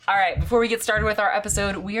All right, before we get started with our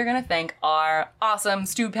episode, we are going to thank our awesome,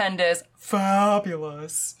 stupendous,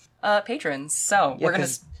 fabulous patrons. So we're going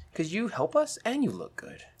to... Because you help us and you look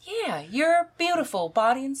good. Yeah, you're beautiful,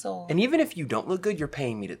 body and soul. And even if you don't look good, you're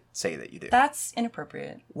paying me to say that you do. That's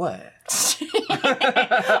inappropriate. What? All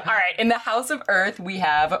right, in the House of Earth, we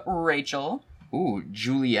have Rachel. Ooh,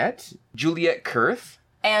 Juliet Kurth.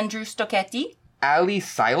 Andrew Stocchetti. Ali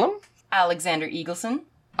Silem. Alexander Eagleson.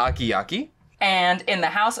 Aki. And in the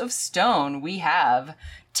House of Stone, we have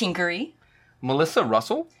Tinkery. Melissa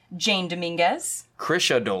Russell. Jane Dominguez.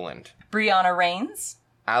 Krisha Doland. Brianna Rains.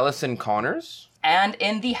 Allison Connors. And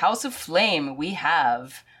in the House of Flame, we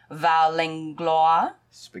have Val Langlois.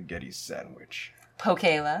 Spaghetti Sandwich.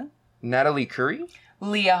 Pokela. Natalie Curry.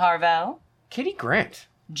 Leah Harvell. Kitty Grant.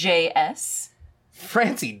 J.S.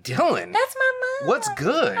 Francie Dillon. That's my mom. What's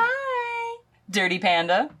good? Hi. Dirty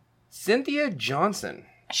Panda. Cynthia Johnson.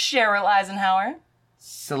 Cheryl Eisenhower.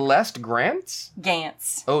 Celeste Grants?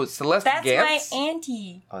 Gantz. Oh, Celeste That's Gantz? my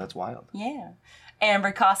auntie. Oh, that's wild. Yeah.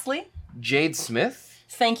 Amber Costley. Jade Smith.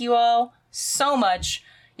 Thank you all so much.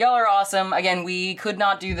 Y'all are awesome. Again, we could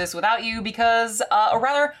not do this without you because, or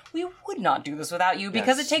rather, we would not do this without you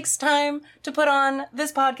because It takes time to put on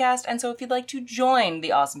this podcast. And so if you'd like to join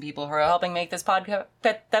the awesome people who are helping make this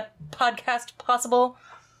podcast possible,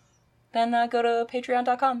 then go to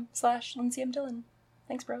patreon.com/Lindsay M. Dillon.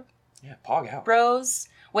 Thanks, bro. Yeah, pog out. Bros.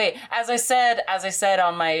 Wait, as I said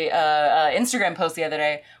on my Instagram post the other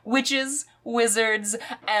day, witches, wizards,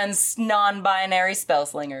 and non-binary spell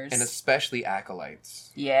slingers. And especially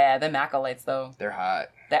acolytes. Yeah, them acolytes, though. They're hot.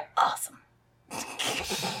 They're awesome.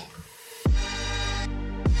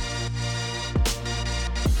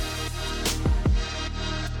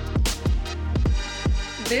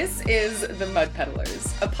 This is The Mud Peddlers,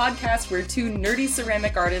 a podcast where two nerdy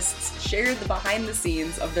ceramic artists share the behind the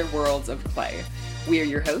scenes of their worlds of clay. We are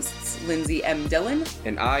your hosts, Lindsay M. Dillon.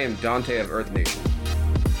 And I am Dante of Earth Nation.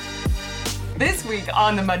 This week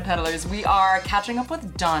on The Mud Peddlers, we are catching up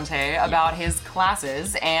with Dante about his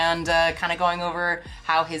classes and kind of going over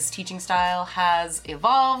how his teaching style has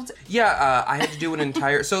evolved. Yeah, I had to do an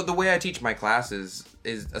entire... So the way I teach my classes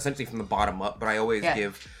is essentially from the bottom up, but I always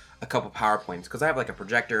give a couple PowerPoints because I have like a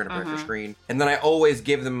projector and a projector screen. And then I always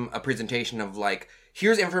give them a presentation of like,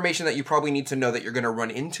 here's information that you probably need to know that you're going to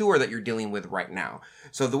run into or that you're dealing with right now.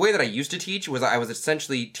 So the way that I used to teach was I was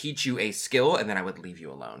essentially teach you a skill and then I would leave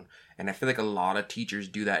you alone. And I feel like a lot of teachers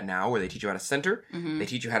do that now where they teach you how to center. They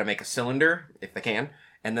teach you how to make a cylinder, if they can.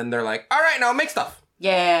 And then they're like, all right, now make stuff.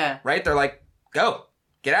 Yeah. Right? They're like, go.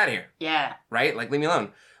 Get out of here. Yeah. Right? Like, leave me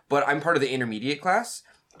alone. But I'm part of the intermediate class.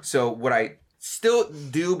 So what I still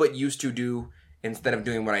do but used to do instead of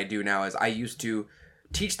doing what I do now is I used to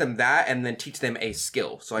teach them that and then teach them a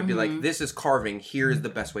skill. So I'd be like, this is carving. Here is the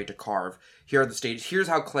best way to carve. Here are the stages. Here's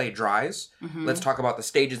how clay dries. Let's talk about the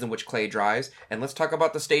stages in which clay dries. And let's talk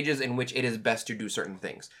about the stages in which it is best to do certain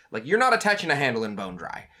things. Like, you're not attaching a handle in bone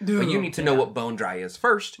dry. But you need to know what bone dry is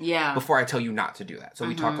first before I tell you not to do that. So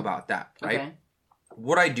we talk about that, right? Okay.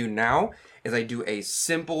 What I do now is I do a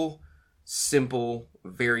simple,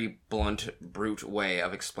 very blunt, brute way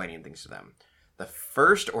of explaining things to them. The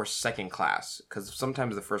first or second class, because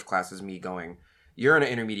sometimes the first class is me going, you're in an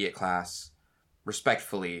intermediate class,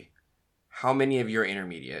 respectfully, how many of you are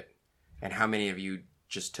intermediate, and how many of you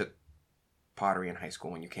just took pottery in high school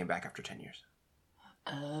when you came back after 10 years?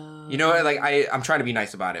 You know, like, I'm trying to be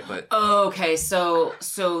nice about it, but... Okay, so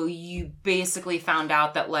you basically found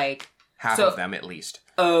out that, like... Half of them, at least.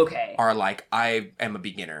 Okay. Are like, I am a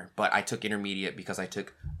beginner, but I took intermediate because I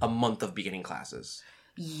took a month of beginning classes.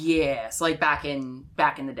 Yes, like back in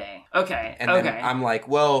the day. Okay. And then I'm like,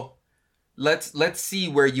 well, let's see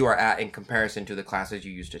where you are at in comparison to the classes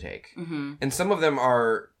you used to take. And some of them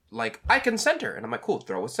are like, I can center, and I'm like, cool,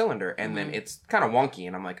 throw a cylinder, and then it's kind of wonky,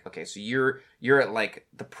 and I'm like, okay, so you're at like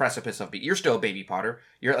the precipice of you're still a baby potter.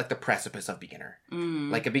 You're at like the precipice of beginner.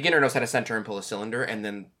 Like a beginner knows how to center and pull a cylinder, and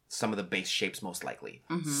then some of the base shapes most likely,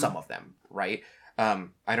 some of them, right?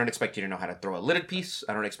 I don't expect you to know how to throw a lidded piece.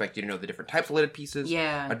 I don't expect you to know the different types of lidded pieces.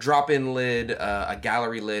 Yeah. A drop-in lid, a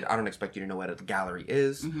gallery lid. I don't expect you to know what a gallery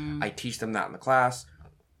is. I teach them that in the class.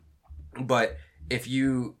 But if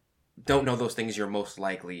you don't know those things, you're most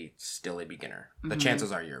likely still a beginner. The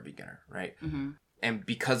chances are you're a beginner, right? And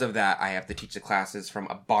because of that, I have to teach the classes from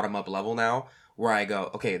a bottom-up level now, where I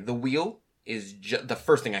go, okay, the wheel is the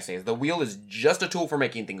first thing I say is the wheel is just a tool for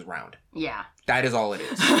making things round. Yeah. That is all it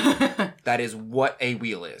is. That is what a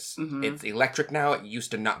wheel is. It's electric now. It used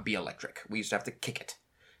to not be electric. We used to have to kick it.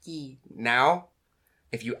 Yeah. Now,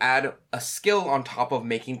 if you add a skill on top of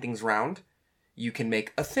making things round, you can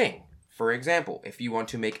make a thing. For example, if you want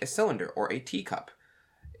to make a cylinder or a teacup,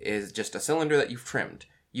 is just a cylinder that you've trimmed.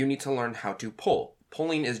 You need to learn how to pull.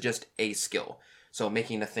 Pulling is just a skill. So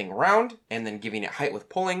making a thing round and then giving it height with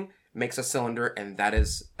pulling makes a cylinder, and that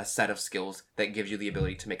is a set of skills that gives you the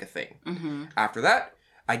ability to make a thing. Mm-hmm. After that,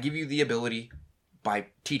 I give you the ability, by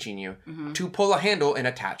teaching you, to pull a handle and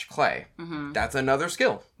attach clay. Mm-hmm. That's another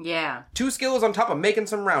skill. Yeah. 2 skills on top of making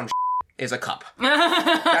some round is a cup.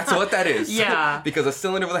 That's what that is. Yeah. Because a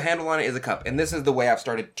cylinder with a handle on it is a cup. And this is the way I've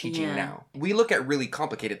started teaching now. We look at really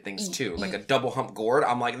complicated things too. Like a double hump gourd.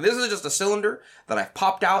 I'm like, this is just a cylinder that I've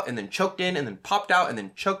popped out and then choked in and then popped out and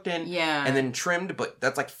then choked in. Yeah. And then trimmed. But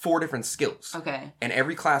that's like 4 different skills. Okay. And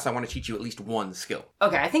every class I want to teach you at least 1 skill.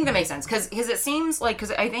 Okay, I think that makes sense. Because it seems like,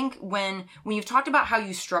 because I think when you've talked about how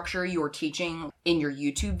you structure your teaching in your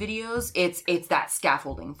YouTube videos, it's that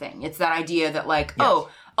scaffolding thing. It's that idea that like,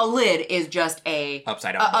 a lid is just a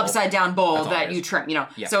upside down bowl that you trim, you know.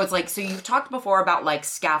 Yeah. So it's like, so you've talked before about like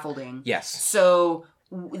scaffolding. Yes. So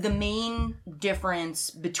the main difference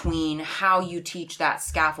between how you teach that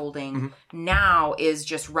scaffolding now is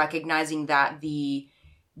just recognizing that the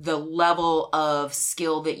level of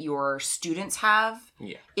skill that your students have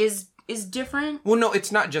is different. Well, no,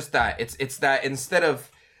 it's not just that. It's that instead of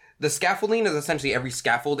the scaffolding is essentially every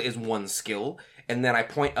scaffold is 1 skill. And then I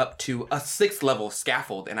point up to a 6th level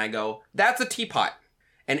scaffold and I go, that's a teapot.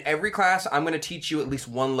 And every class, I'm going to teach you at least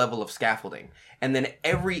 1 level of scaffolding. And then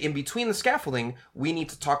in between the scaffolding, we need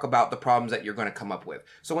to talk about the problems that you're going to come up with.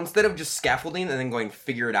 So instead of just scaffolding and then going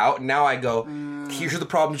figure it out, now I go, here's the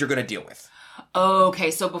problems you're going to deal with.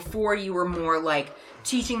 Okay, so before you were more like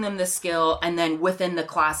teaching them the skill and then within the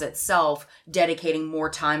class itself, dedicating more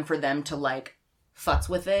time for them to like futz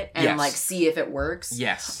with it and like see if it works.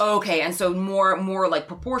 Yes. Okay, and so more like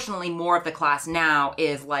proportionally more of the class now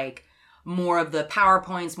is like more of the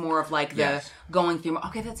PowerPoints, more of like the going through.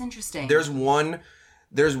 Okay, that's interesting. There's one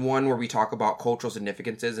where we talk about cultural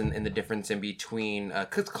significances and the difference in between,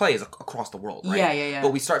 because clay is across the world, right? Yeah.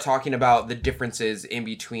 But we start talking about the differences in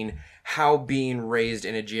between how being raised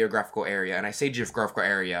in a geographical area, and I say geographical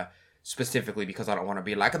area specifically because I don't want to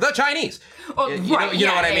be like the Chinese. Oh, you right.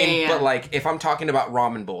 know what I mean? Yeah. But like if I'm talking about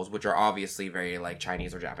ramen bowls, which are obviously very like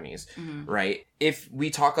Chinese or Japanese, right? If we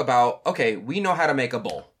talk about, okay, we know how to make a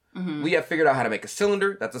bowl. We have figured out how to make a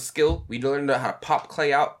cylinder. That's a skill. We learned how to pop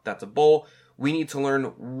clay out. That's a bowl. We need to learn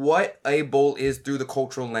what a bowl is through the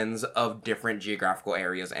cultural lens of different geographical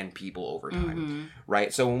areas and people over time,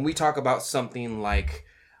 right? So when we talk about something like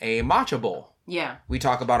a matcha bowl, we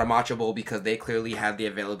talk about a matcha bowl because they clearly had the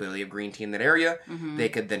availability of green tea in that area. They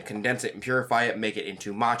could then condense it and purify it, make it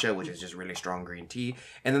into matcha, which is just really strong green tea.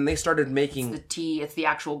 And then they started making... It's the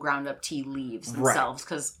actual ground up tea leaves themselves.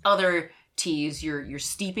 Because other teas, you're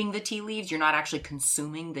steeping the tea leaves. You're not actually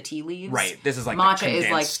consuming the tea leaves. Right. This is like matcha is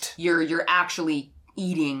like you're actually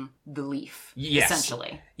eating the leaf,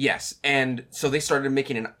 essentially. Yes. And so they started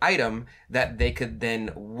making an item that they could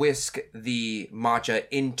then whisk the matcha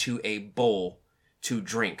into a bowl to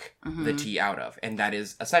drink the tea out of. And that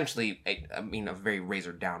is essentially, a very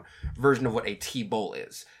razored down version of what a tea bowl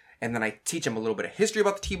is. And then I teach them a little bit of history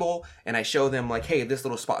about the tea bowl, and I show them like, hey, this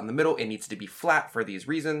little spot in the middle, it needs to be flat for these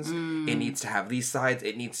reasons. It needs to have these sides.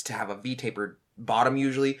 It needs to have a V-tapered bottom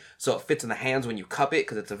usually, so it fits in the hands when you cup it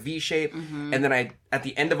because it's a V shape. And then at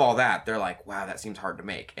the end of all that, they're like, wow, that seems hard to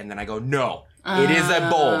make. And then I go, no, it is a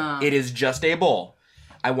bowl. It is just a bowl.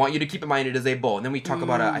 I want you to keep in mind it is a bowl. And then we talk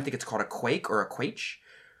about I think it's called a quake or a quaich,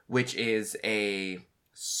 which is a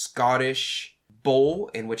Scottish bowl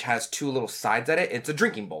in which has 2 little sides at it. It's a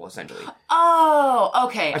drinking bowl, essentially. Oh,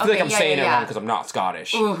 okay. I feel like I'm saying it wrong because I'm not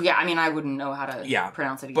Scottish. Ooh, yeah, I mean, I wouldn't know how to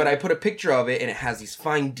pronounce it again. But I put a picture of it, and it has these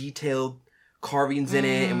fine detailed carvings in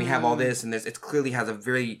it, and we have all this, and it clearly has a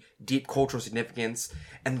very deep cultural significance.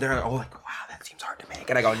 And they're all like, wow, that seems hard to make.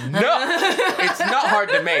 And I go, no, it's not hard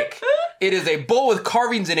to make. It is a bowl with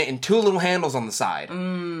carvings in it and 2 little handles on the side.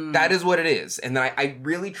 That is what it is. And then I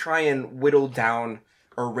really try and whittle down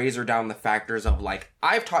or razor down the factors of like,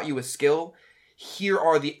 I've taught you a skill. Here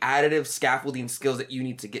are the additive scaffolding skills that you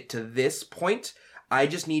need to get to this point. I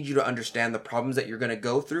just need you to understand the problems that you're going to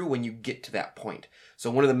go through when you get to that point.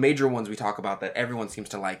 So one of the major ones we talk about that everyone seems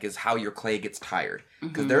to like is how your clay gets tired.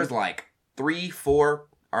 Because there's like 3, 4,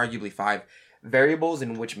 arguably 5 variables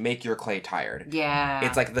in which make your clay tired. Yeah.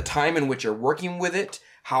 It's like the time in which you're working with it,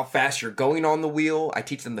 how fast you're going on the wheel. I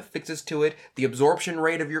teach them the fixes to it, the absorption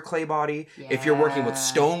rate of your clay body. Yeah. If you're working with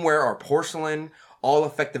stoneware or porcelain, all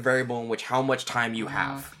affect the variable in which how much time you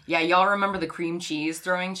have. Yeah, y'all remember the cream cheese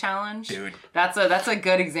throwing challenge? Dude. That's a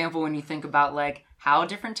good example when you think about like how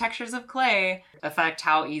different textures of clay affect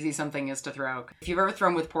how easy something is to throw. If you've ever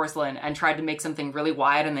thrown with porcelain and tried to make something really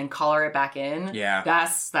wide and then color it back in,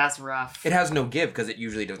 that's rough. It has no give because it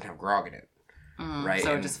usually doesn't have grog in it, right?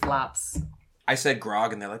 So it just flops. I said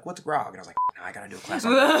grog, and they're like, "What's grog?" And I was like, "No, I gotta do a class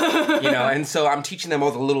on that." And so I'm teaching them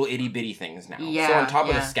all the little itty bitty things now. Yeah, so on top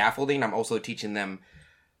of the scaffolding, I'm also teaching them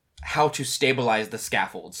how to stabilize the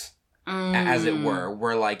scaffolds, as it were.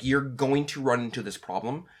 Where like you're going to run into this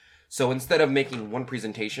problem. So instead of making one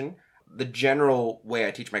presentation, the general way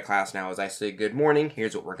I teach my class now is I say, good morning,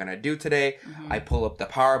 here's what we're going to do today. I pull up the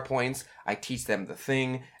PowerPoints, I teach them the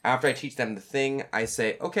thing. After I teach them the thing, I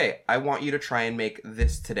say, okay, I want you to try and make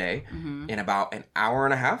this today in about an hour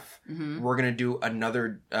and a half. We're going to do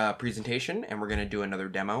another presentation, and we're going to do another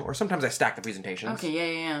demo. Or sometimes I stack the presentations.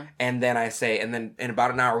 Okay, yeah. And then I say, and then in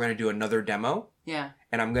about an hour, we're going to do another demo. Yeah.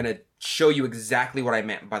 And I'm going to show you exactly what I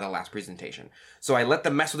meant by the last presentation. So I let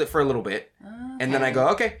them mess with it for a little bit. And then I go,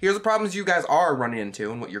 okay, here's the problems you guys are running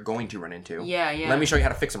into and what you're going to run into. Yeah. Let me show you how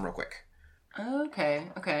to fix them real quick.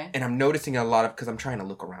 Okay. And I'm noticing a lot of, because I'm trying to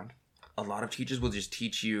look around, a lot of teachers will just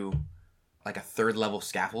teach you like a third level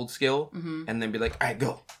scaffold skill and then be like, all right,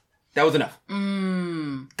 go. That was enough.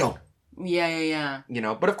 Go. Yeah.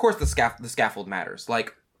 But of course the scaffold matters.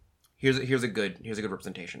 Like, here's a good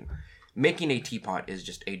representation. Making a teapot is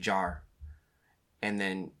just a jar, and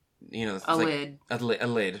then a lid. A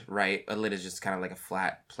lid, right? A lid is just kind of like a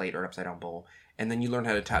flat plate or upside down bowl, and then you learn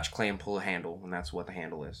how to attach clay and pull a handle, and that's what the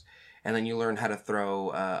handle is. And then you learn how to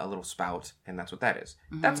throw a little spout, and that's what that is.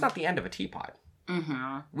 That's not the end of a teapot.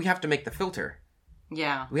 We have to make the filter.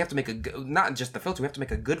 Yeah. We have to make not just the filter. We have to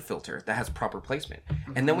make a good filter that has proper placement,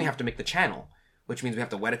 and then we have to make the channel, which means we have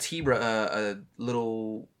to wet a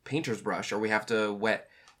little painter's brush, or we have to wet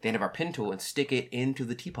the end of our pen tool and stick it into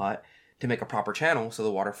the teapot to make a proper channel so the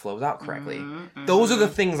water flows out correctly. Those are the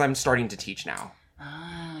things I'm starting to teach now.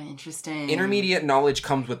 Ah, interesting. Intermediate knowledge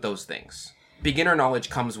comes with those things. Beginner knowledge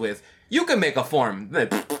comes with, you can make a form.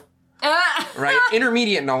 Right?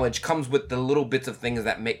 Intermediate knowledge comes with the little bits of things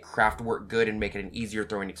that make craft work good and make it an easier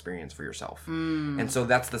throwing experience for yourself. And so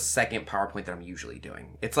that's the second PowerPoint that I'm usually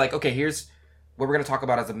doing. It's like, okay, here's what we're going to talk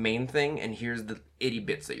about as a main thing, and here's the itty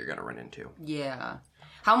bits that you're going to run into. Yeah.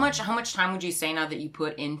 How much time would you say now that you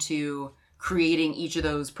put into creating each of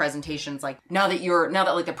those presentations? Like now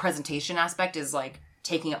that like the presentation aspect is like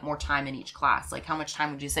taking up more time in each class, like how much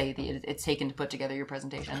time would you say that it's taken to put together your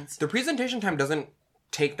presentations? The presentation time doesn't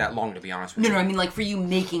take that long, to be honest with you. No, I mean like for you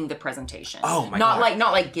making the presentation. Oh my God.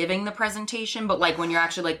 Not like giving the presentation, but like when you're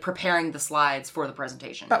actually like preparing the slides for the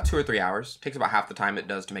presentation. About 2 or 3 hours. Takes about half the time it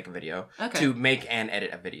does to make a video. Okay. To make and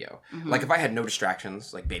edit a video. Like if I had no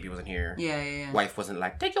distractions, like baby wasn't here. Yeah. Wife wasn't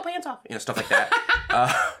like, take your pants off. Stuff like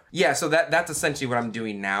that. So that's essentially what I'm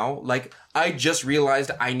doing now. Like I just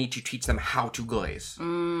realized I need to teach them how to glaze.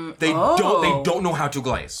 They don't know how to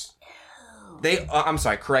glaze. I'm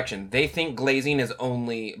sorry, correction. They think glazing is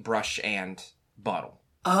only brush and bottle.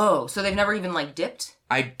 Oh, so they've never even like dipped?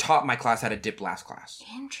 I taught my class how to dip last class.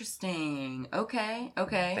 Interesting. Okay.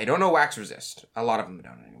 They don't know wax resist. A lot of them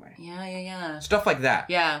don't anyway. Yeah. Stuff like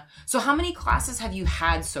that. Yeah. So how many classes have you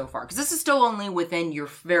had so far? Because this is still only within your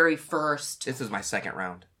very first... This is my second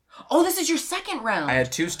round. Oh, this is your second round. I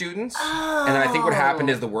had 2 students, and then I think what happened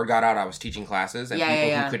is the word got out I was teaching classes, and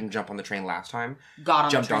people who couldn't jump on the train last time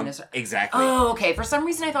jumped on this. Exactly. Oh, okay. For some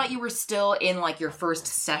reason, I thought you were still in like your first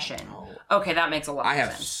session. Oh. Okay, that makes a lot of sense.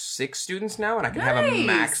 I have 6 students now, and I can have a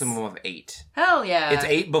maximum of 8. Hell yeah. It's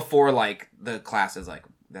 8 before like the class is like,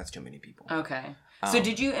 that's too many people. Okay. So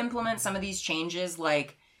did you implement some of these changes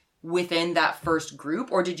like within that first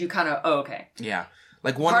group, or did you kind of? Oh, okay. Yeah.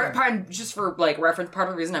 Like one part just for like reference, part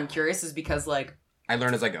of the reason I'm curious is because like I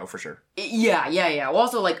learn as I go for sure. Yeah. Well,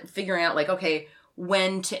 also like figuring out like, okay,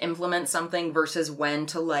 when to implement something versus when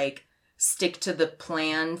to like stick to the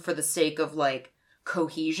plan for the sake of like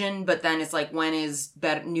cohesion, but then it's like when is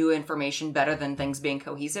new information better than things being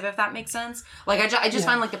cohesive, if that makes sense. Like I just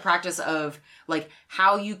find like the practice of like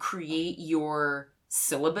how you create your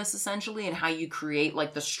syllabus essentially and how you create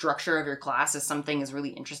like the structure of your class is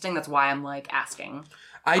really interesting. That's why I'm like asking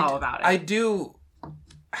all about it. I do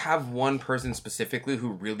have one person specifically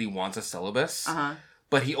who really wants a syllabus,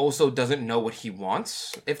 but he also doesn't know what he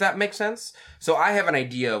wants, if that makes sense. So I have an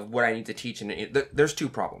idea of what I need to teach, and there's 2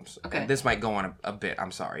 problems. Okay. This might go on a bit,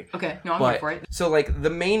 I'm sorry. Okay, no, I'm here for it. So like the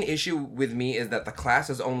main issue with me is that the class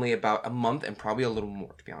is only about a month and probably a little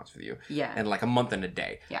more, to be honest with you. Yeah. And like a month and a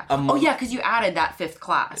day. Yeah. Because you added that 5th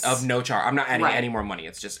class. Of no charge. I'm not adding any more money.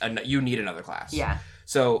 It's just, you need another class. Yeah.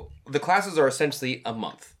 So the classes are essentially a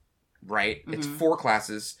month, right? It's 4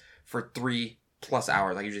 classes for 3+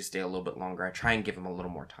 hours. I usually stay a little bit longer. I try and give them a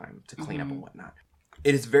little more time to clean up and whatnot.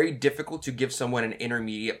 it is very difficult to give someone an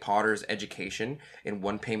intermediate potter's education in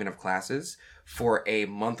one payment of classes for a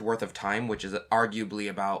month worth of time, which is arguably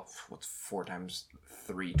about, 4 times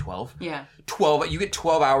 3, 12? Yeah. 12. You get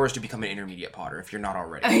 12 hours to become an intermediate potter if you're not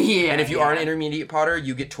already. Yeah. And if you are an intermediate potter,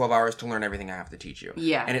 you get 12 hours to learn everything I have to teach you.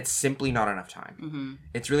 Yeah. And it's simply not enough time. Mm-hmm.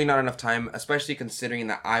 It's really not enough time, especially considering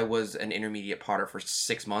that I was an intermediate potter for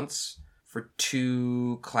 6 months, for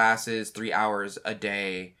 2 classes, 3 hours a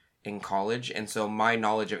day in college. And so my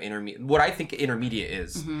knowledge of what I think intermediate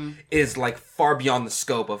is like far beyond the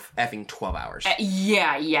scope of effing 12 hours.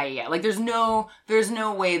 Yeah. Like there's no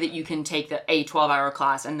way that you can take a 12-hour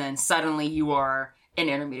class and then suddenly you are an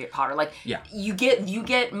intermediate potter. Like you get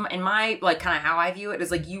in my, like, kind of how I view it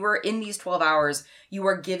is like you are in these 12 hours, you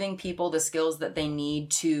are giving people the skills that they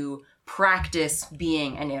need to practice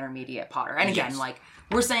being an intermediate potter. And again, like,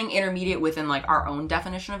 we're saying intermediate within, like, our own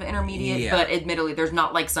definition of intermediate, but admittedly, there's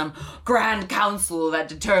not, like, some grand council that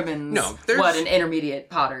determines what an intermediate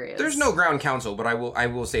potter is. There's no ground council, but I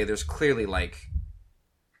will say there's clearly, like,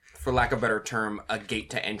 for lack of a better term, a gate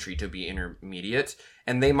to entry to be intermediate.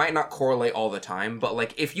 And they might not correlate all the time, but,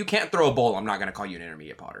 like, if you can't throw a bowl, I'm not going to call you an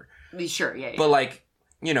intermediate potter. Sure, yeah. But, like,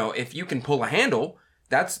 you know, if you can pull a handle,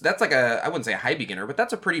 that's like I wouldn't say a high beginner, but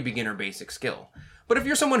that's a pretty beginner basic skill. But if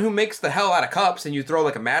you're someone who makes the hell out of cups and you throw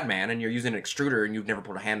like a madman and you're using an extruder and you've never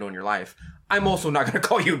pulled a handle in your life, I'm also not going to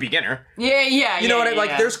call you a beginner. Yeah. You know what I mean?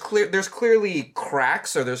 Like, there's clearly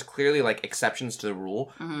cracks, or there's clearly like exceptions to the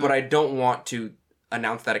rule, but I don't want to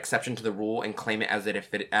announce that exception to the rule and claim it as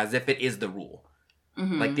if it is the rule.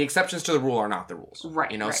 Like, the exceptions to the rule are not the rules.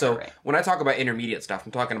 Right. You know, Right. When I talk about intermediate stuff,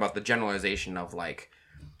 I'm talking about the generalization of, like,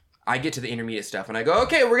 I get to the intermediate stuff and I go,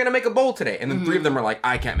 okay, we're going to make a bowl today. And then 3 of them are like,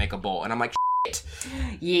 I can't make a bowl. And I'm like, shit.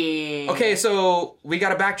 Yeah. Okay, so we got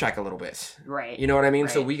to backtrack a little bit. Right. You know what I mean?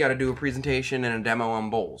 Right. So we got to do a presentation and a demo on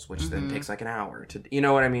bowls, which then takes like an hour to, you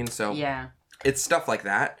know what I mean? So it's stuff like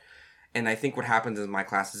that. And I think what happens in my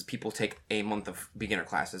classes, people take a month of beginner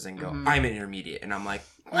classes and go, I'm an intermediate. And I'm like,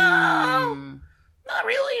 well, not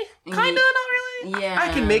really. Kind of, not really. Yeah.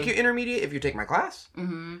 I can make you intermediate if you take my class.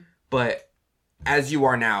 But as you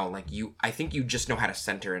are now, like, I think you just know how to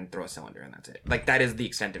center and throw a cylinder, and that's it. Like, that is the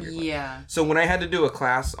extent of your class. Yeah. So when I had to do a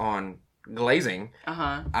class on glazing,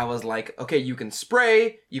 I was like, okay, you can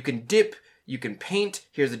spray, you can dip, you can paint,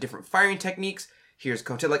 here's the different firing techniques, here's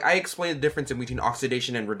coated. Like, I explained the difference in between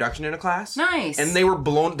oxidation and reduction in a class. Nice. And they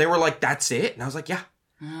were like, that's it? And I was like, yeah.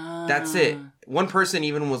 That's it. One person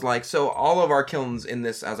even was like, so all of our kilns in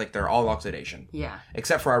this, I was like, they're all oxidation. Yeah.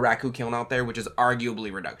 Except for our Raku kiln out there, which is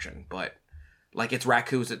arguably reduction. But, like, it's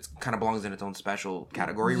Raku, so it kind of belongs in its own special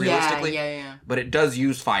category, realistically. Yeah. But it does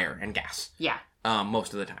use fire and gas. Yeah.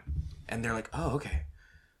 Most of the time. And they're like, oh, okay.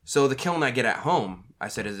 So the kiln I get at home, I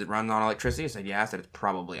said, is it run on electricity? I said, yeah. I said, it's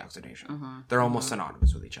probably oxidation. They're almost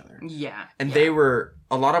synonymous with each other. Yeah. And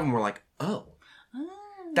a lot of them were like, oh.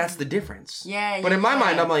 That's the difference. Yeah, But in my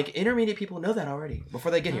mind, I'm like, intermediate people know that already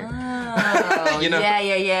before they get here. Oh, you know?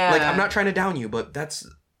 Yeah. Like, I'm not trying to down you, but that's,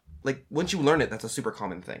 like, once you learn it, that's a super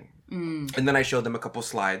common thing. And then I showed them a couple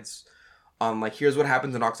slides on, like, here's what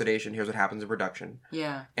happens in oxidation, here's what happens in reduction.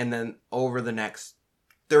 Yeah. And then over the next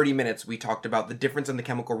 30 minutes, we talked about the difference in the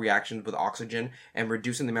chemical reactions with oxygen and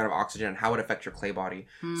reducing the amount of oxygen and how it affects your clay body,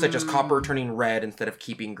 such as copper turning red instead of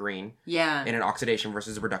keeping green in an oxidation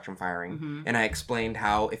versus a reduction firing. And I explained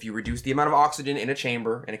how if you reduce the amount of oxygen in a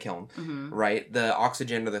chamber, in a kiln, right, the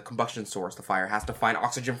oxygen or the combustion source, the fire, has to find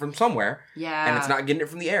oxygen from somewhere. Yeah. And it's not getting it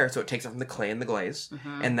from the air, so it takes it from the clay and the glaze.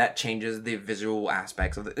 And that changes the visual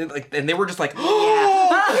aspects of it. Like, and they were just like, oh!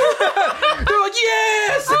 They're like,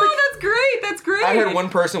 yes! Oh, that's great. I heard one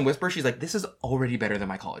person whisper, she's like, this is already better than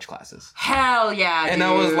my college classes. Hell yeah, And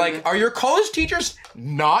I was like, are your college teachers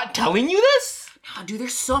not telling you this? No, dude,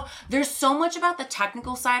 there's so much about the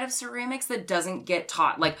technical side of ceramics that doesn't get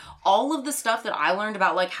taught. Like, all of the stuff that I learned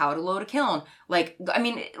about, like, how to load a kiln. Like, I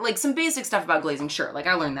mean, like, some basic stuff about glazing, sure. Like,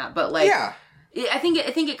 I learned that. But, like... Yeah. I think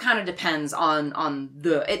it kind of depends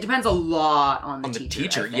it depends a lot on the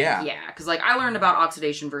teacher. Yeah. Yeah, because, like, I learned about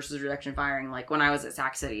oxidation versus reduction firing, like, when I was at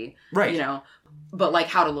Sac City. Right. You know? But, like,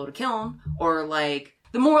 how to load a kiln, or, like,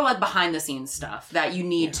 the more, like, behind-the-scenes stuff that you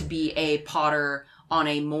need to be a potter on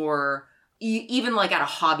a more, even, like, at a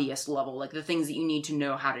hobbyist level, like, the things that you need to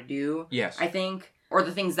know how to do. Yes. I think. Or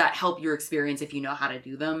the things that help your experience if you know how to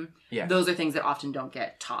do them. Yeah. Those are things that often don't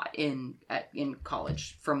get taught in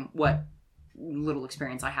college, from what little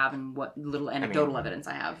experience I have and what little anecdotal evidence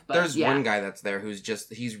I have. But there's one guy that's there who's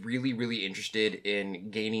he's really, really interested in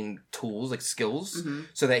gaining tools, like skills,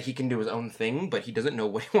 so that he can do his own thing, but he doesn't know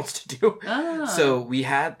what he wants to do. So we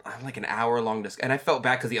had like an hour-long discussion, and I felt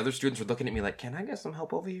bad because the other students were looking at me like, can I get some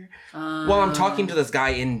help over here? Well, I'm talking to this guy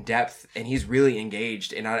in depth, and he's really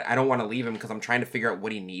engaged, and I don't want to leave him because I'm trying to figure out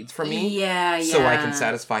what he needs from me. So I can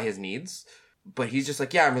satisfy his needs. But he's just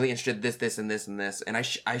like, yeah, I'm really interested in this, and this, and this. And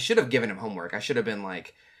I should have given him homework. I should have been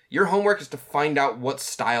like, your homework is to find out what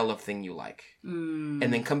style of thing you like. And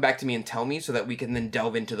then come back to me and tell me so that we can then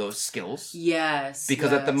delve into those skills. Yes.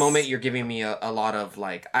 Because at the moment, you're giving me a lot of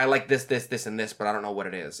like, I like this, and this, but I don't know what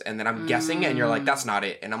it is. And then I'm guessing, and you're like, that's not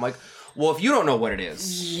it. And I'm like, well, if you don't know what it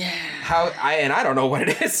is, I don't know what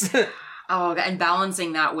it is. Oh, and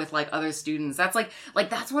balancing that with like other students. That's like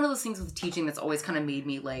that's one of those things with teaching that's always kind of made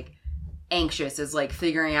me like anxious, is like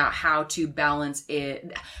figuring out how to balance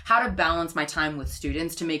my time with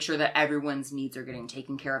students to make sure that everyone's needs are getting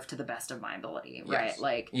taken care of to the best of my ability, right? Yes.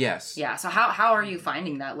 Like, yes. Yeah. So how are you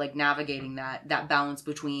finding that, like navigating that balance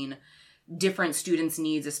between different students'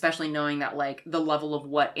 needs, especially knowing that like the level of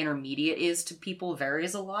what intermediate is to people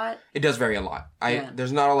varies a lot? It does vary a lot.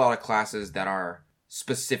 There's not a lot of classes that are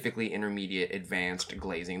specifically intermediate, advanced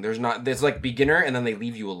glazing. There's like beginner, and then they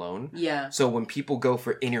leave you alone. Yeah. So when people go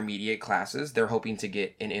for intermediate classes, they're hoping to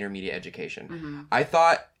get an intermediate education. I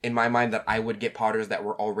thought in my mind that I would get potters that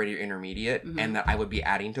were already intermediate and that I would be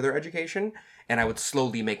adding to their education, and I would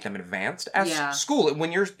slowly make them advanced. As school,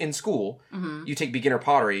 when you're in school, you take beginner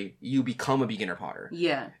pottery, you become a beginner potter.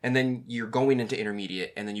 Yeah. And then you're going into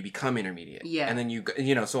intermediate, and then you become intermediate. Yeah. And then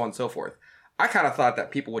you know, so on and so forth. I kind of thought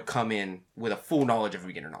that people would come in with a full knowledge of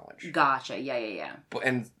beginner knowledge. Gotcha. Yeah.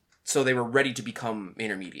 And so they were ready to become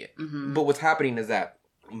intermediate. But what's happening is that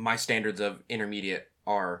my standards of intermediate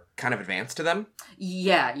are kind of advanced to them.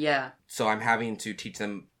 Yeah. So I'm having to teach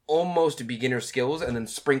them almost beginner skills and then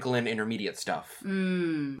sprinkle in intermediate stuff.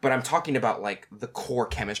 But I'm talking about like the core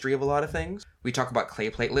chemistry of a lot of things. We talk about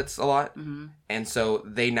clay platelets a lot. And so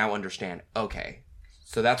they now understand, okay,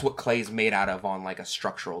 so that's what clay is made out of on like a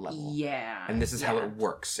structural level. Yeah. And this is how it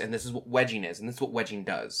works. And this is what wedging is. And this is what wedging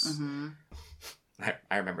does.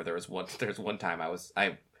 I remember there was one time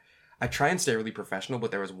I try and stay really professional,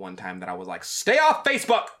 but there was one time that I was like, stay off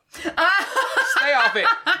Facebook! Stay off it!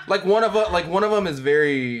 Like one of them is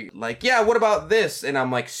very like, yeah, what about this? And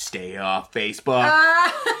I'm like, stay off Facebook.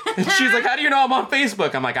 And she's like, how do you know I'm on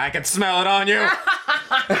Facebook? I'm like, I can smell it on you.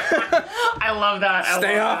 I love that.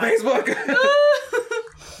 Stay off Facebook.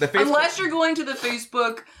 Unless you're going to the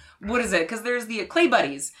Facebook, what is it? Because there's the Clay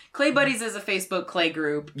Buddies. Clay Buddies is a Facebook clay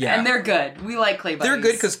group. Yeah. And they're good. We like Clay Buddies. They're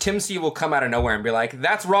good because Tim C will come out of nowhere and be like,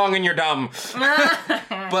 that's wrong and you're dumb.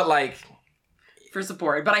 But like... For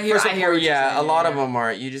support. But I hear what you're saying. A lot of them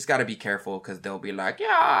are, you just got to be careful because they'll be like, yeah,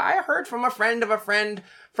 I heard from a friend of a friend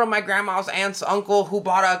from my grandma's aunt's uncle who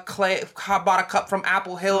bought a cup from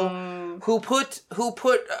Apple Hill who put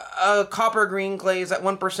a copper green glaze at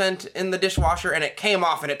 1% in the dishwasher and it came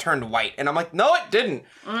off and it turned white. And I'm like, no, it didn't.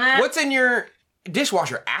 What's in your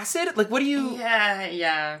dishwasher? Acid? Like, what do you...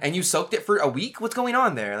 Yeah. And you soaked it for a week? What's going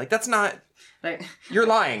on there? Like, that's not... You're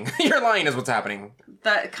lying. You're lying is what's happening.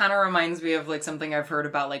 That kind of reminds me of like something I've heard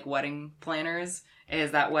about like wedding planners,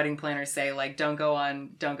 is that wedding planners say like don't go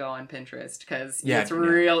on Pinterest because it's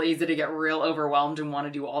real easy to get real overwhelmed and want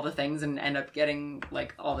to do all the things and end up getting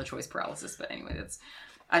like all the choice paralysis. But anyway,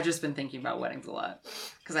 I've just been thinking about weddings a lot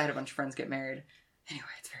because I had a bunch of friends get married. Anyway,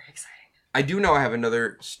 it's very exciting. I do know I have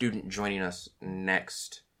another student joining us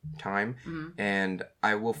next time, and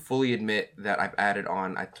I will fully admit that I've added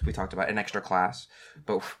on, we talked about an extra class,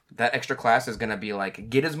 but that extra class is going to be like,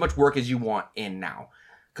 get as much work as you want in now.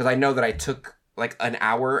 Because I know that I took like an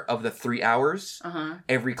hour of the 3 hours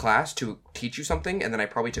every class to teach you something, and then I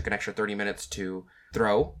probably took an extra 30 minutes to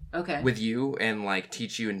throw with you and like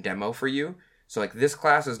teach you and demo for you. So like this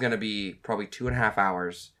class is going to be probably 2.5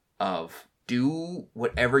 hours of do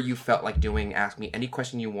whatever you felt like doing, ask me any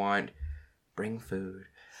question you want, bring food.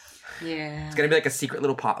 Yeah. It's going to be like a secret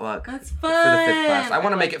little potluck. That's fun. For the 5th class. I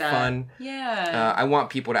want to make it fun. Yeah. I want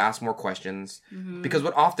people to ask more questions. Because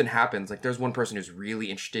what often happens, like there's one person who's really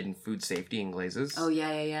interested in food safety and glazes. Oh,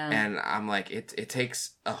 yeah. And I'm like, it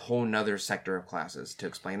takes a whole nother sector of classes to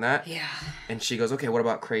explain that. Yeah. And she goes, okay, what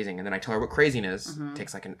about crazing? And then I tell her what crazing is. It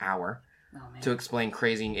takes like an hour to explain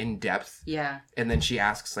crazing in depth. Yeah. And then she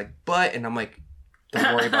asks like, but, and I'm like,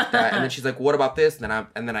 don't worry about that. And then she's like, what about this? And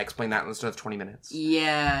then I explain that instead of 20 minutes.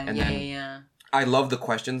 Yeah. And yeah. I love the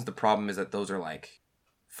questions. The problem is that those are like,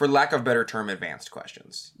 for lack of a better term, advanced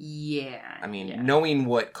questions. Yeah. I mean, knowing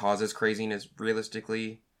what causes crazing is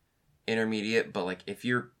realistically intermediate, but like if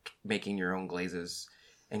you're making your own glazes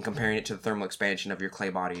and comparing it to the thermal expansion of your clay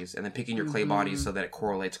bodies and then picking your clay bodies so that it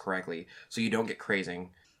correlates correctly so you don't get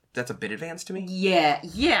crazing, that's a bit advanced to me. Yeah,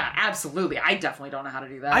 absolutely. I definitely don't know how to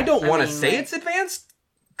do that. I don't want to say it's advanced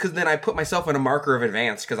because then I put myself in a marker of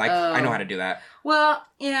advanced because I know how to do that. Well,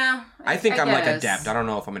 yeah. I think I'm like adept. I don't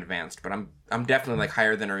know if I'm advanced, but I'm definitely like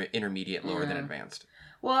higher than or intermediate, lower than advanced.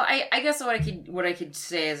 Well, I guess what I could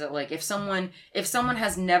say is that like if someone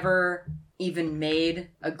has never even made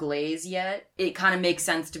a glaze yet, it kind of makes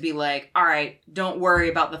sense to be like, all right, don't worry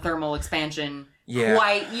about the thermal expansion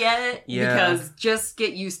quite yet, because just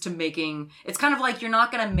get used to making. It's kind of like you're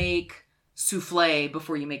not gonna make souffle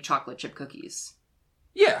before you make chocolate chip cookies.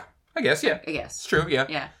 Yeah, I guess. Yeah, I guess it's true.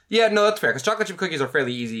 Yeah. No, that's fair because chocolate chip cookies are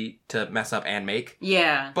fairly easy to mess up and make.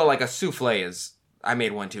 Yeah, but like a souffle is. I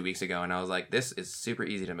made one 2 weeks ago, and I was like, "This is super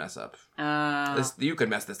easy to mess up. You could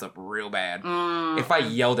mess this up real bad. If I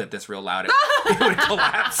yelled at this real loud, it would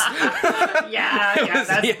collapse."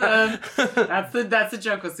 That's the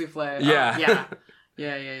joke with souffle.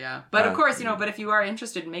 Yeah. But of course, but if you are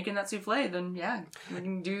interested in making that souffle, then we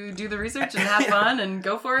can do the research and have fun and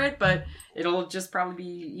go for it. But it'll just probably be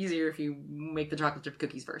easier if you make the chocolate chip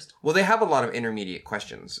cookies first. Well, they have a lot of intermediate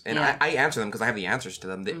questions, and I answer them because I have the answers to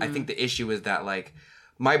them. I think the issue is that like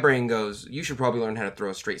my brain goes, you should probably learn how to throw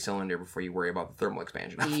a straight cylinder before you worry about the thermal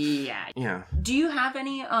expansion. Yeah. Do you have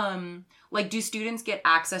any do students get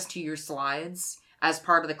access to your slides as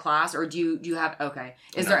part of the class, or do you have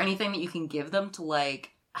is there anything that you can give them to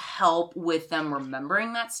like help with them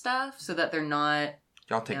remembering that stuff so that they're not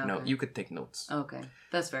y'all take notes. You could take notes. Okay,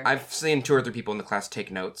 that's fair. I've seen 2 or 3 people in the class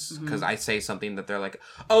take notes because I say something that they're like,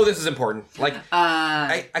 oh, this is important. Like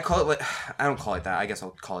I call it like, I don't call it that, I guess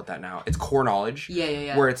I'll call it that now. It's core knowledge.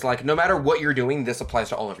 Yeah. Where it's like no matter what you're doing, this applies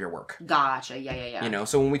to all of your work. Gotcha. Yeah.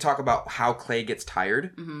 So when we talk about how clay gets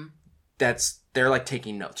tired, they're like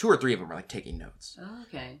taking notes. 2 or 3 of them are like taking notes.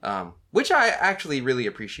 Okay. Which I actually really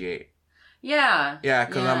appreciate. Yeah. Yeah,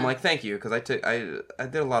 because I'm like, thank you, because I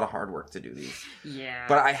did a lot of hard work to do these. Yeah.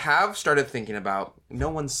 But I have started thinking about, no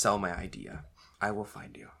one sell my idea. I will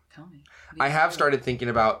find you. Tell me. I have started thinking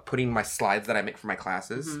about putting my slides that I make for my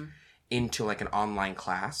classes into like an online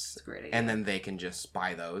class. That's a great idea. And then they can just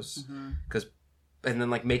buy those. And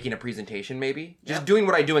then like making a presentation maybe. Just doing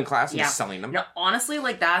what I do in class and just selling them. No, honestly,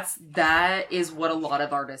 like that is what a lot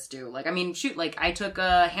of artists do. Like, I mean, shoot, like I took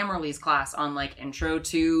a Hammerly's class on like intro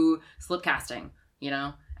to slip casting,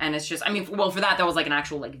 and it's just, I mean, well, for that was like an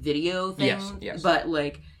actual like video thing. Yes. But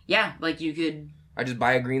like, like you could. I just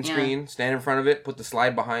buy a green screen, stand in front of it, put the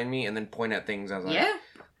slide behind me, and then point at things as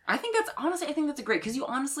I think that's a great, because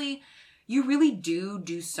you really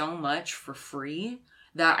do so much for free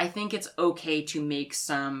that I think it's okay to make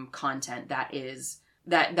some content that is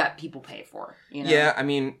that people pay for. Yeah, I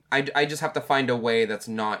mean, I just have to find a way that's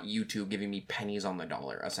not YouTube giving me pennies on the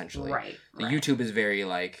dollar, essentially. Right. YouTube is very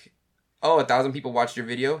like, oh, 1,000 people watched your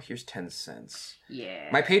video, here's 10 cents. Yeah.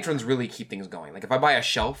 My patrons really keep things going. Like if I buy a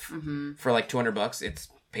shelf for like $200, it's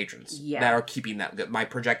patrons that are keeping that good. My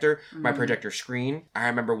projector screen. I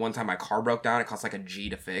remember one time my car broke down. It cost like $1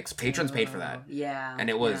 to fix. Patrons paid for that. Yeah. And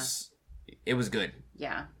it was good.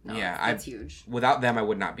 Yeah. No, yeah. It's huge. Without them, I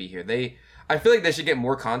would not be here. I feel like they should get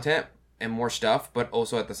more content and more stuff, but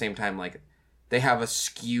also at the same time, like they have a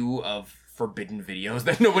skew of forbidden videos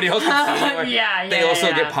that nobody else can see. They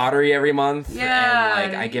also get pottery every month. Yeah.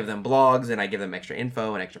 And like I give them blogs and I give them extra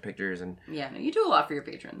info and extra pictures and no, you do a lot for your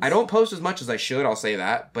patrons. I don't post as much as I should, I'll say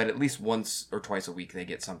that, but at least once or twice a week they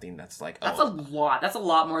get something that's like That's a lot. That's a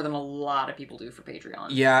lot more than a lot of people do for Patreon.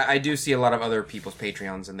 Yeah, I do see a lot of other people's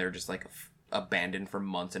Patreons and they're just like abandoned for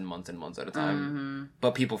months and months and months at a time.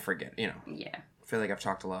 But people forget, Yeah. I feel like I've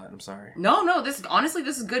talked a lot. I'm sorry. No, this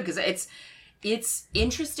is good because it's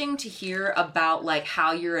interesting to hear about like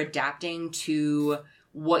how you're adapting to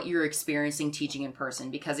what you're experiencing teaching in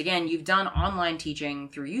person, because again, you've done online teaching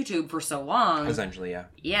through YouTube for so long. Essentially, yeah.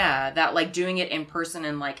 Yeah, that like doing it in person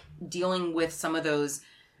and like dealing with some of those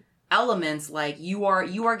elements, like you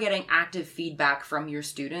are getting active feedback from your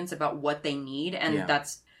students about what they need, and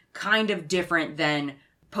that's kind of different than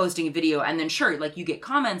posting a video and then sure, like you get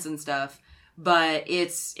comments and stuff, but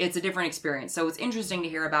it's a different experience. So it's interesting to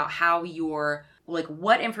hear about how you're like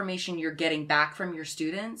what information you're getting back from your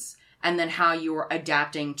students and then how you're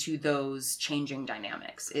adapting to those changing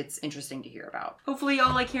dynamics. It's interesting to hear about. Hopefully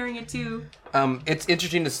y'all like hearing it too. It's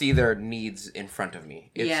interesting to see their needs in front of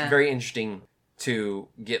me. It's very interesting to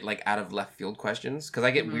get like out of left field questions because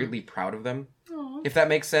I get weirdly proud of them. Aww. If that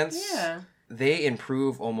makes sense. Yeah. They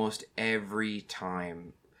improve almost every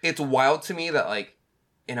time. It's wild to me that like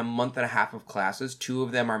in a month and a half of classes, 2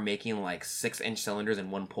 of them are making like 6-inch cylinders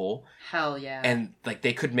in one pull. Hell yeah. And like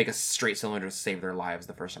they could make a straight cylinder to save their lives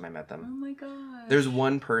the first time I met them. Oh my god. There's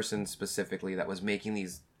one person specifically that was making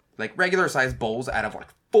these like regular sized bowls out of like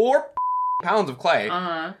 4 pounds of clay.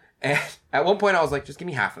 Uh-huh. And at one point I was like, just give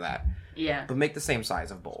me half of that. Yeah. But make the same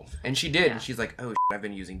size of bowl. And she did. Yeah. And she's like, oh, I've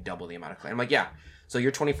been using double the amount of clay. I'm like, yeah. So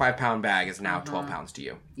your 25-pound bag is now 12 pounds to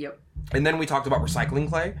you. Yep. And then we talked about recycling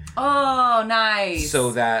clay. Oh, nice.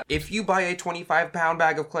 So that if you buy a 25-pound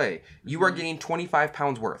bag of clay, you are getting 25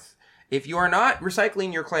 pounds worth. If you are not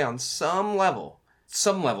recycling your clay on some level,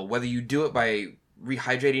 whether you do it by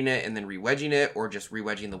rehydrating it and then re-wedging it or just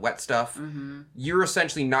re-wedging the wet stuff, you're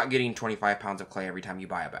essentially not getting 25 pounds of clay every time you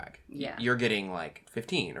buy a bag. Yeah. You're getting like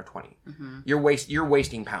 15 or 20. You're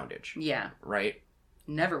wasting poundage. Yeah. Right?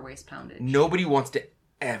 Never waste poundage. Nobody wants to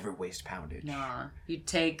ever waste poundage. Nah. You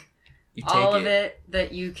take all of it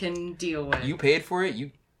that you can deal with. You paid for it,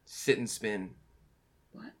 you sit and spin.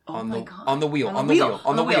 What? Oh on my the god. On the wheel.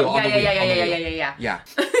 Yeah.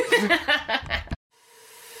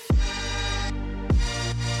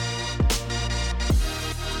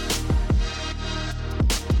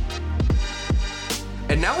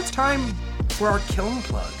 And now it's time for our kiln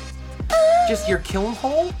plug. Just your kiln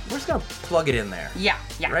hole, we're just gonna plug it in there. Yeah.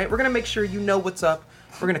 Right? We're gonna make sure you know what's up.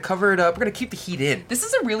 We're gonna cover it up. We're gonna keep the heat in. This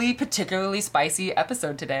is a really particularly spicy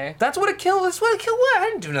episode today. That's what a kiln what? I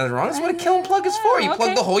didn't do nothing wrong. That's what a kiln plug is for. You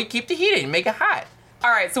plug the hole, you keep the heat in, you make it hot.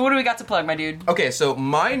 Alright, so what do we got to plug, my dude? Okay, so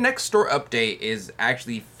my next store update is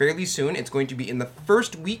actually fairly soon. It's going to be in the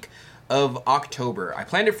first week of October. I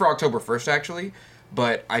planned it for October 1st, actually,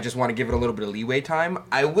 but I just want to give it a little bit of leeway time.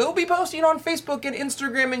 I will be posting on Facebook and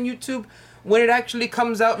Instagram and YouTube when it actually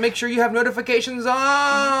comes out. Make sure you have notifications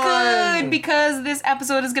on. Good, because this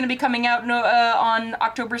episode is going to be coming out on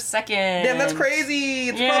October 2nd. Damn, that's crazy.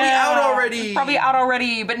 It's probably out already. It's probably out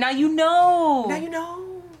already, but now you know. Now you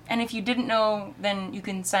know. And if you didn't know, then you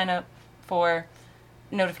can sign up for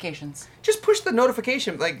notifications. Just push the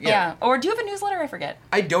notification. Yeah. Or do you have a newsletter? I forget.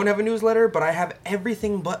 I don't have a newsletter, but I have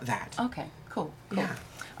everything but that. Okay, cool. Yeah.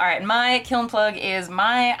 All right, my kiln plug is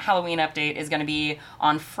my Halloween update is going to be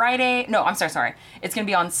on Friday. No, I'm sorry. It's going to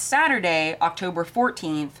be on Saturday, October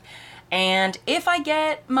 14th. And if I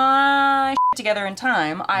get my shit together in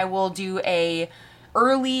time, I will do a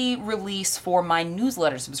early release for my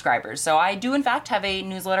newsletter subscribers. So I do in fact have a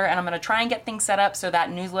newsletter, and I'm going to try and get things set up so that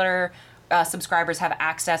newsletter subscribers have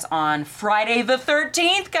access on Friday the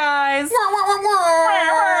 13th, guys.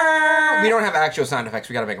 We don't have actual sound effects.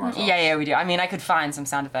 We gotta make them ourselves. Yeah, we do. I mean, I could find some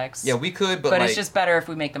sound effects. Yeah, we could, but like, it's just better if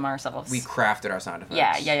we make them ourselves. We crafted our sound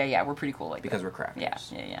effects. Yeah. We're pretty cool like because that. we're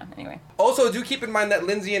crafters. Yeah. Anyway. Also, do keep in mind that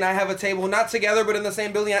Lindsay and I have a table not together, but in the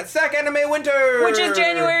same building at SAC Anime Winter, which is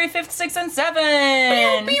January 5th, 6th, and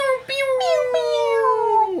 7th.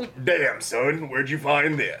 Damn, son, where'd you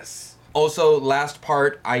find this? Also, last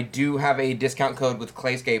part, I do have a discount code with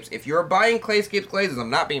Clayscapes. If you're buying Clayscapes glazes, I'm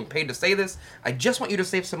not being paid to say this, I just want you to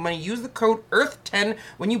save some money. Use the code EARTH10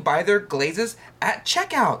 when you buy their glazes at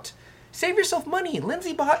checkout. Save yourself money.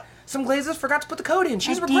 Lindsay bought some glazes, forgot to put the code in.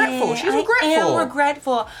 She's regretful. I am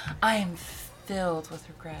regretful. I am filled with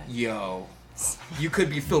regret. Yo, you could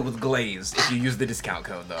be filled with glaze if you use the discount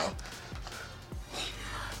code, though.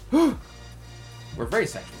 We're very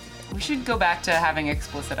sexual. We should go back to having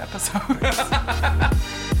explicit episodes.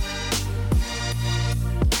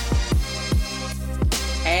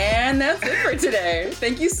 And that's it for today.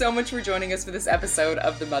 Thank you so much for joining us for this episode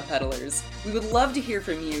of The Mud Peddlers. We would love to hear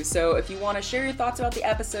from you, so if you want to share your thoughts about the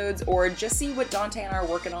episodes or just see what Dante and I are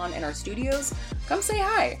working on in our studios, come say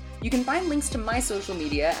hi. You can find links to my social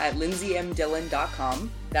media at lindseymdillon.com.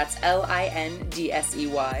 That's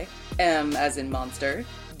LINDSEY, M as in monster,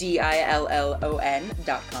 DILLON.com.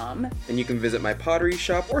 And you can visit my pottery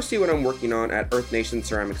shop or see what I'm working on at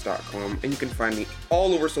earthnationceramics.com. And you can find me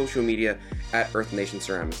all over social media at Earth Nation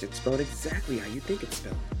Ceramics. It's spelled exactly how you think it's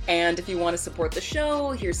spelled. And if you want to support the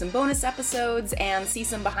show, hear some bonus episodes, and see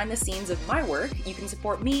some behind the scenes of my work, you can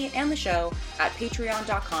support me and the show at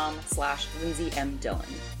patreon.com/LindsayMDillon.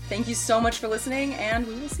 Thank you so much for listening, and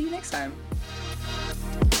we will see you next time.